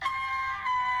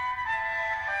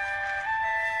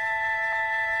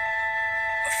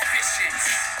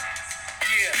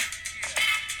Yeah.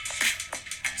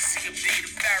 CMD to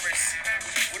Paris.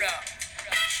 What up?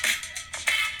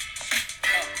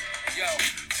 Yo,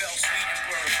 Phil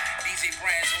Swedenberg. DJ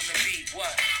Brands on the beat.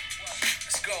 What?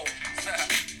 Let's go.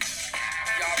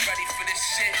 Y'all ready for this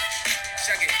shit?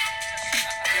 Check it.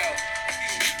 Yo.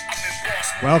 I'm in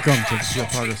Boston. Welcome to the Pure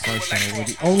Progress Lifestyle, where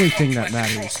the only thing that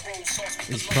matters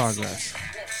is progress.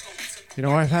 You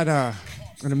know, I've had an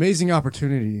amazing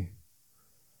opportunity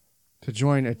to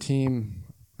join a team,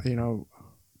 you know,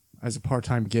 as a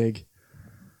part-time gig.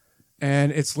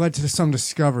 And it's led to some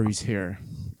discoveries here.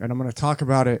 And I'm going to talk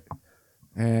about it.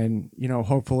 And, you know,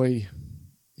 hopefully,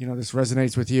 you know, this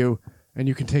resonates with you. And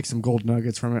you can take some gold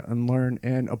nuggets from it and learn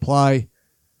and apply.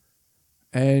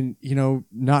 And, you know,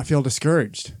 not feel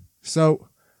discouraged. So,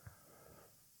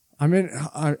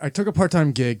 I took a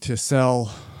part-time gig to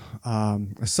sell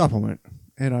a supplement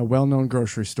in a well-known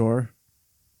grocery store.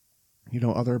 You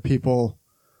know, other people,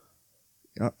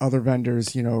 other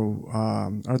vendors, you know,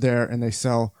 are there and they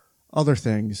sell other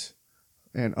things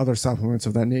and other supplements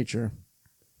of that nature.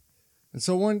 And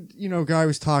so one, you know, guy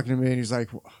was talking to me and he's like,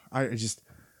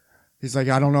 he's like,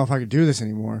 I don't know if I could do this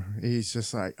anymore. He's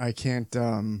just like, I can't,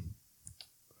 you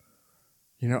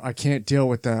know, I can't deal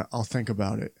with that. I'll think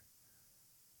about it.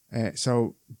 And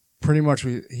so pretty much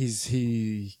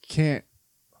he can't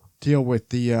deal with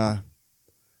the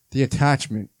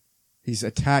attachment. He's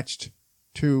attached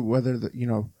to whether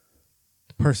the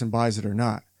person buys it or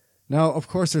not. Now, of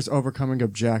course, there's overcoming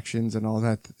objections and all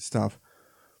that stuff,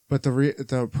 but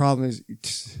the problem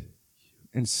is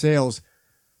in sales,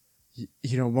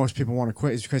 you know, most people want to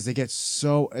quit is because they get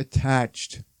so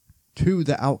attached to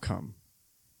the outcome.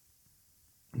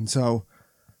 And so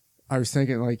I was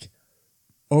thinking, like,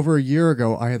 over a year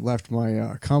ago, I had left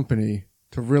my company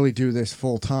to really do this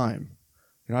full time.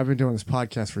 You know, I've been doing this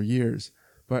podcast for years,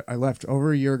 but I left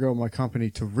over a year ago my company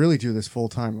to really do this full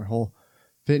time, my whole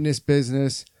fitness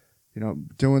business, you know,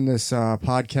 doing this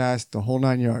podcast, the whole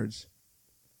 9 yards.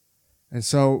 And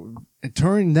so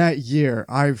during that year,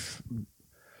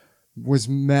 was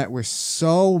met with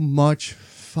so much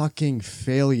fucking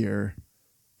failure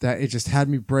that it just had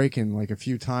me breaking like a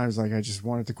few times. Like I just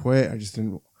wanted to quit. I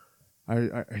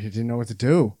didn't know what to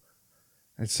do.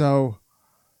 And so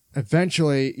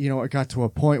eventually, you know, it got to a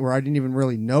point where I didn't even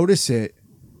really notice it,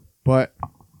 but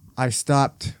I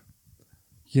stopped,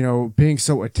 you know, being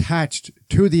so attached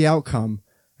to the outcome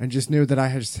and just knew that I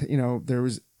had, you know, there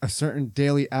was a certain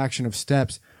daily action of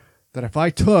steps that if I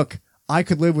took, I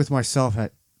could live with myself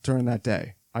during that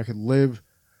day. I could live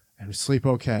and sleep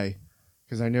okay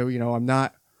because I knew, you know, I'm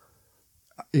not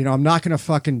going to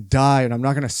fucking die and I'm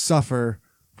not going to suffer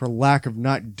for lack of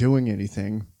not doing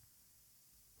anything.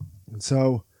 And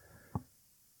so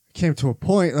it came to a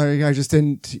point like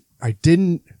I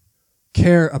didn't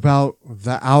care about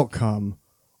the outcome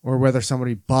or whether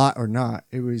somebody bought or not.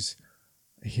 It was,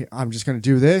 I'm just going to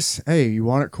do this. Hey, you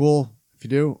want it? Cool. If you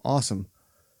do, awesome.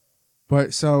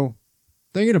 But so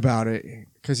thinking about it,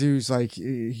 because he was like,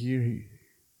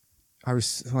 I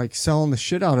was like selling the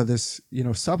shit out of this, you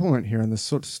know, supplement here in the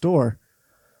store.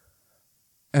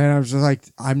 And I was just like,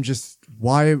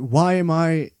 why am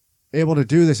I able to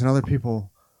do this and other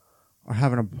people are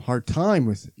having a hard time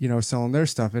with, you know, selling their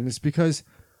stuff? And it's because,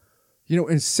 you know,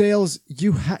 in sales,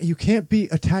 you can't be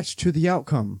attached to the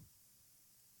outcome.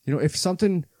 You know, if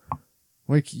something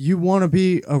like you want to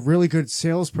be a really good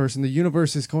salesperson, the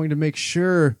universe is going to make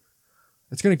sure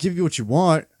it's going to give you what you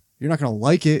want. You're not going to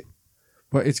like it,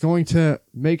 but it's going to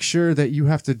make sure that you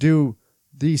have to do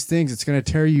these things. It's going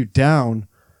to tear you down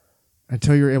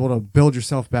until you're able to build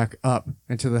yourself back up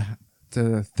into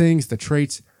the things, the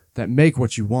traits that make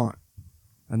what you want.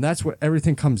 And that's what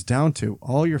everything comes down to.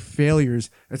 All your failures,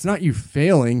 it's not you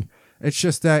failing. It's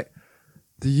just that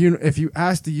if you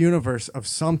ask the universe of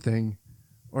something,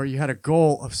 or you had a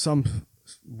goal of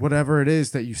whatever it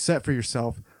is that you set for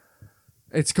yourself,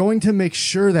 it's going to make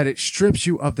sure that it strips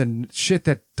you of the shit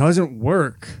that doesn't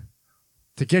work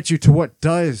to get you to what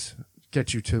does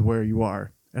get you to where you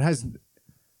are.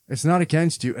 It's not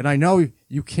against you. And I know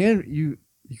you can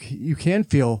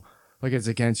feel like it's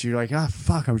against you. You're like,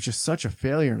 fuck, I'm just such a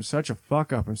failure. I'm such a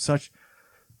fuck up.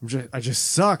 I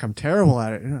just suck. I'm terrible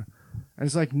at it. And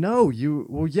it's like, no,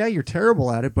 you're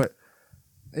terrible at it, but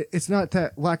it's not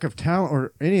that lack of talent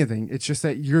or anything. It's just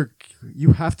that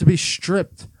you have to be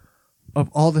stripped of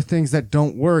all the things that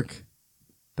don't work,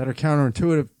 that are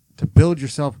counterintuitive, to build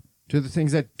yourself to the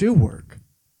things that do work.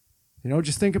 You know,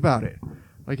 just think about it.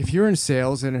 Like if you're in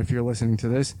sales and if you're listening to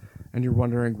this and you're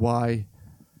wondering why,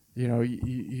 you know,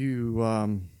 you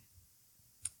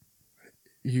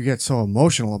get so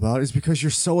emotional about it, is because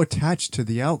you're so attached to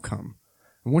the outcome.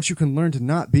 And once you can learn to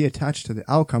not be attached to the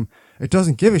outcome, it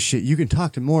doesn't give a shit. You can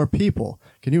talk to more people.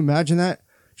 Can you imagine that?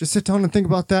 Just sit down and think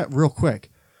about that real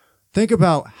quick. Think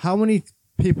about how many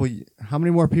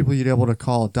more people you'd be able to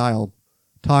call, dial,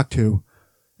 talk to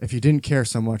if you didn't care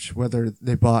so much whether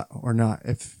they bought or not.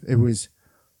 If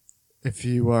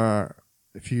you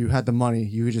had the money,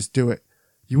 you would just do it.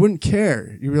 You wouldn't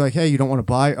care. You'd be like, hey, you don't want to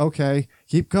buy? Okay,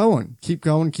 keep going,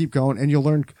 and you'll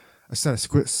learn a set of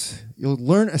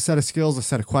skills, a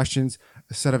set of questions,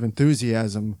 a set of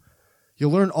enthusiasm.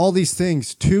 You'll learn all these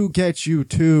things to get you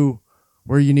to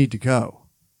where you need to go.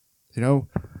 You know,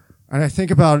 and I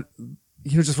think about,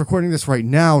 just recording this right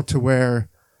now to where,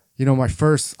 my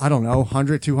first,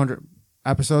 100, 200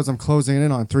 episodes, I'm closing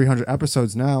in on 300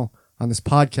 episodes now on this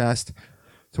podcast,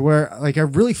 to where, I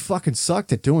really fucking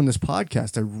sucked at doing this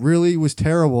podcast. I really was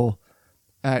terrible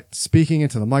at speaking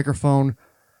into the microphone.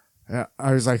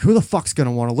 I was like, who the fuck's going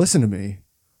to want to listen to me?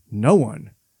 No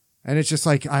one. And it's just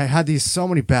like, I had so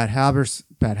many bad habits,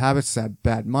 bad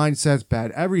mindsets,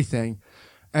 bad everything.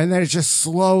 And then it just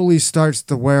slowly starts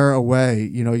to wear away.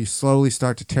 You slowly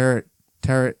start to tear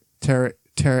it, to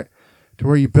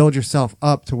where you build yourself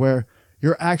up to where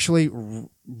you're actually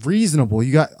reasonable.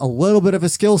 You got a little bit of a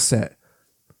skill set,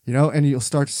 and you'll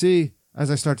start to see,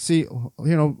 as I start to see,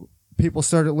 people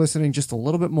started listening just a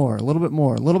little bit more.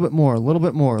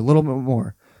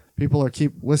 People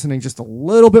keep listening just a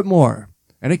little bit more.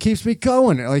 And it keeps me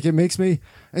going. It makes me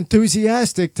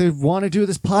enthusiastic to want to do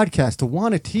this podcast, to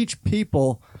want to teach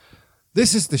people.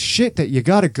 This is the shit that you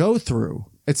got to go through.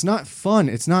 It's not fun.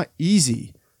 It's not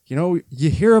easy. You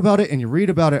hear about it and you read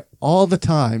about it all the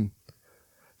time,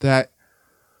 that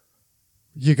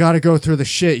you got to go through the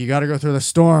shit. You got to go through the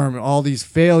storm, all these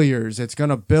failures. It's going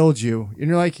to build you. And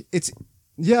you're like,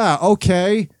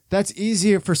 okay. That's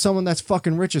easier for someone that's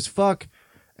fucking rich as fuck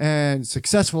and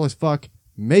successful as fuck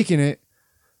making it.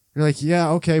 You're like, yeah,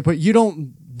 okay. But you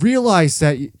don't realize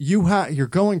that you're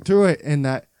going through it, and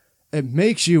that it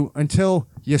makes you until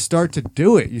you start to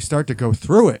do it. You start to go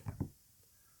through it.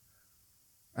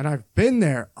 And I've been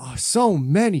there so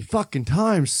many fucking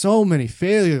times, so many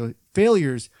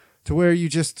failures to where you're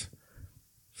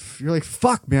like,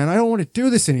 fuck, man, I don't want to do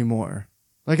this anymore.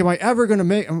 Am I ever going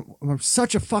to I'm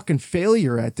such a fucking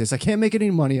failure at this. I can't make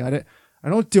any money at it. I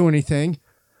don't do anything.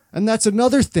 And that's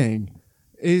another thing,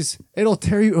 is it'll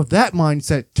tear you of that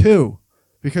mindset too.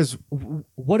 Because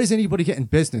what is anybody getting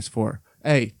business for?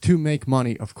 To make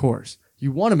money, of course.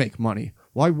 You want to make money.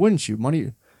 Why wouldn't you?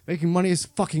 Making money is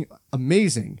fucking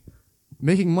amazing.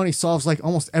 Making money solves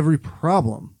almost every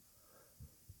problem.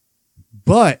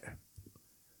 But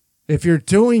if you're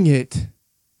doing it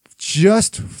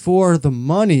just for the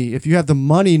money, if you have the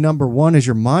money number one as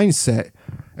your mindset,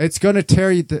 it's going to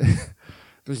tear you. The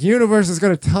universe is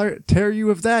going to tear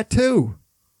you of that too.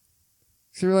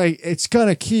 So you're like, it's going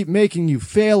to keep making you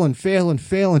fail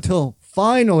until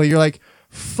finally you're like,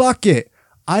 fuck it.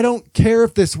 I don't care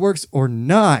if this works or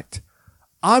not.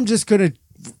 I'm just going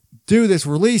to do this,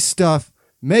 release stuff,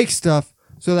 make stuff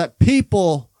so that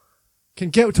people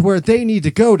can get to where they need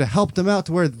to go, to help them out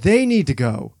to where they need to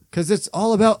go. Because it's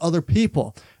all about other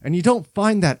people. And you don't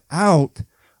find that out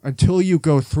until you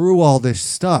go through all this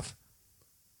stuff.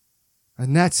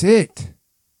 And that's it.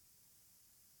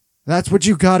 That's what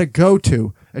you got to go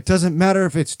to. It doesn't matter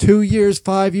if it's 2 years,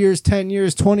 5 years, 10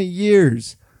 years, 20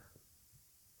 years.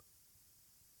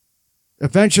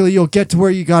 Eventually you'll get to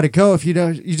where you got to go if you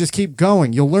just keep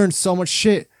going. You'll learn so much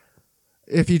shit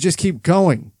if you just keep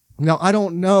going. Now, I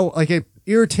don't know, it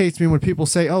irritates me when people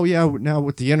say, oh yeah, now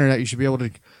with the internet you should be able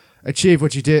to achieve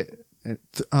what you did,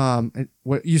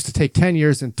 what used to take 10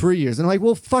 years in 3 years. And I'm like,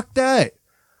 well, fuck that.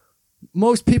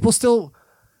 Most people still,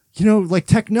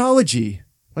 technology.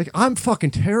 I'm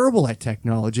fucking terrible at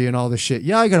technology and all this shit.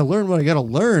 Yeah, I got to learn what I got to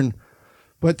learn.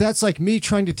 But that's like me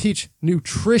trying to teach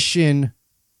nutrition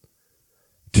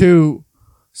to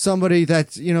somebody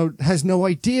that, has no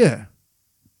idea.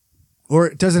 Or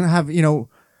doesn't have,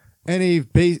 any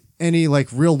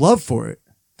real love for it.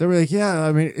 They were like, yeah,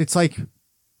 I mean, it's like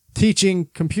teaching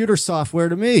computer software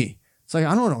to me. It's like,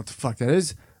 I don't know what the fuck that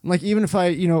is. And even if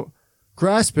I,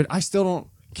 grasp it, I still don't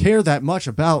care that much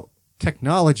about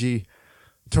technology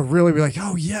to really be like,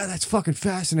 oh yeah, that's fucking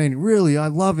fascinating. Really, I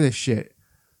love this shit.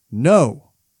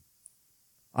 No.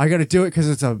 I got to do it because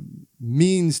it's a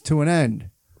means to an end.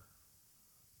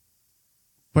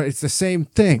 But it's the same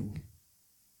thing.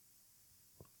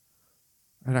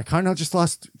 And I kind of just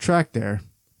lost track there.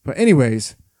 But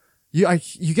anyways,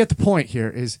 you get the point here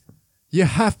is you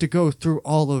have to go through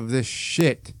all of this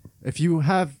shit. If you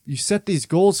set these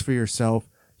goals for yourself,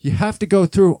 you have to go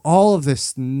through all of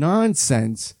this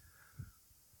nonsense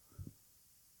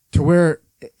to where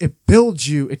it builds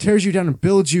you, it tears you down and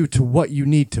builds you to what you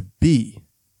need to be.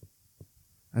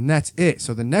 And that's it.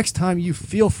 So the next time you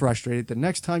feel frustrated, the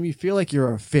next time you feel like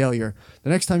you're a failure, the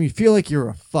next time you feel like you're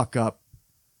a fuck up,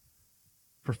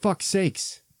 for fuck's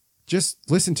sakes, just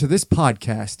listen to this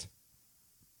podcast.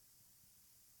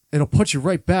 It'll put you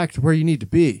right back to where you need to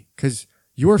be, because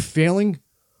you're failing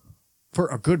for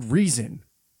a good reason.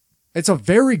 It's a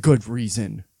very good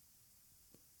reason.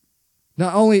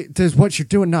 Not only does what you're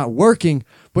doing not working,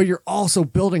 but you're also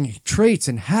building traits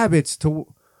and habits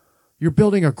you're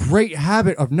building a great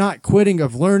habit of not quitting,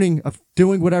 of learning, of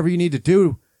doing whatever you need to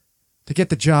do to get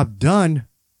the job done,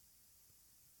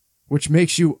 which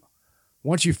makes you,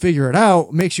 once you figure it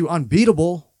out, makes you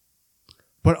unbeatable,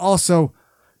 but also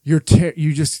you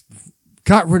just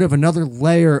got rid of another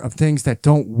layer of things that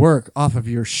don't work off of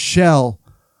your shell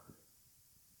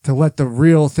to let the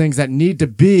real things that need to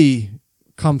be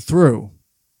come through.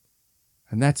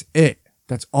 And that's it.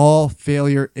 That's all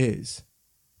failure is.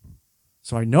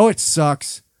 So I know it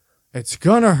sucks. It's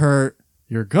gonna hurt.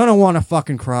 You're gonna want to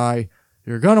fucking cry.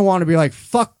 You're gonna want to be like,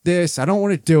 fuck this. I don't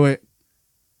want to do it.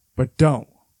 But don't.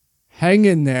 Hang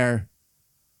in there.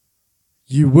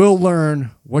 You will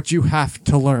learn what you have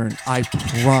to learn. I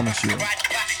promise you.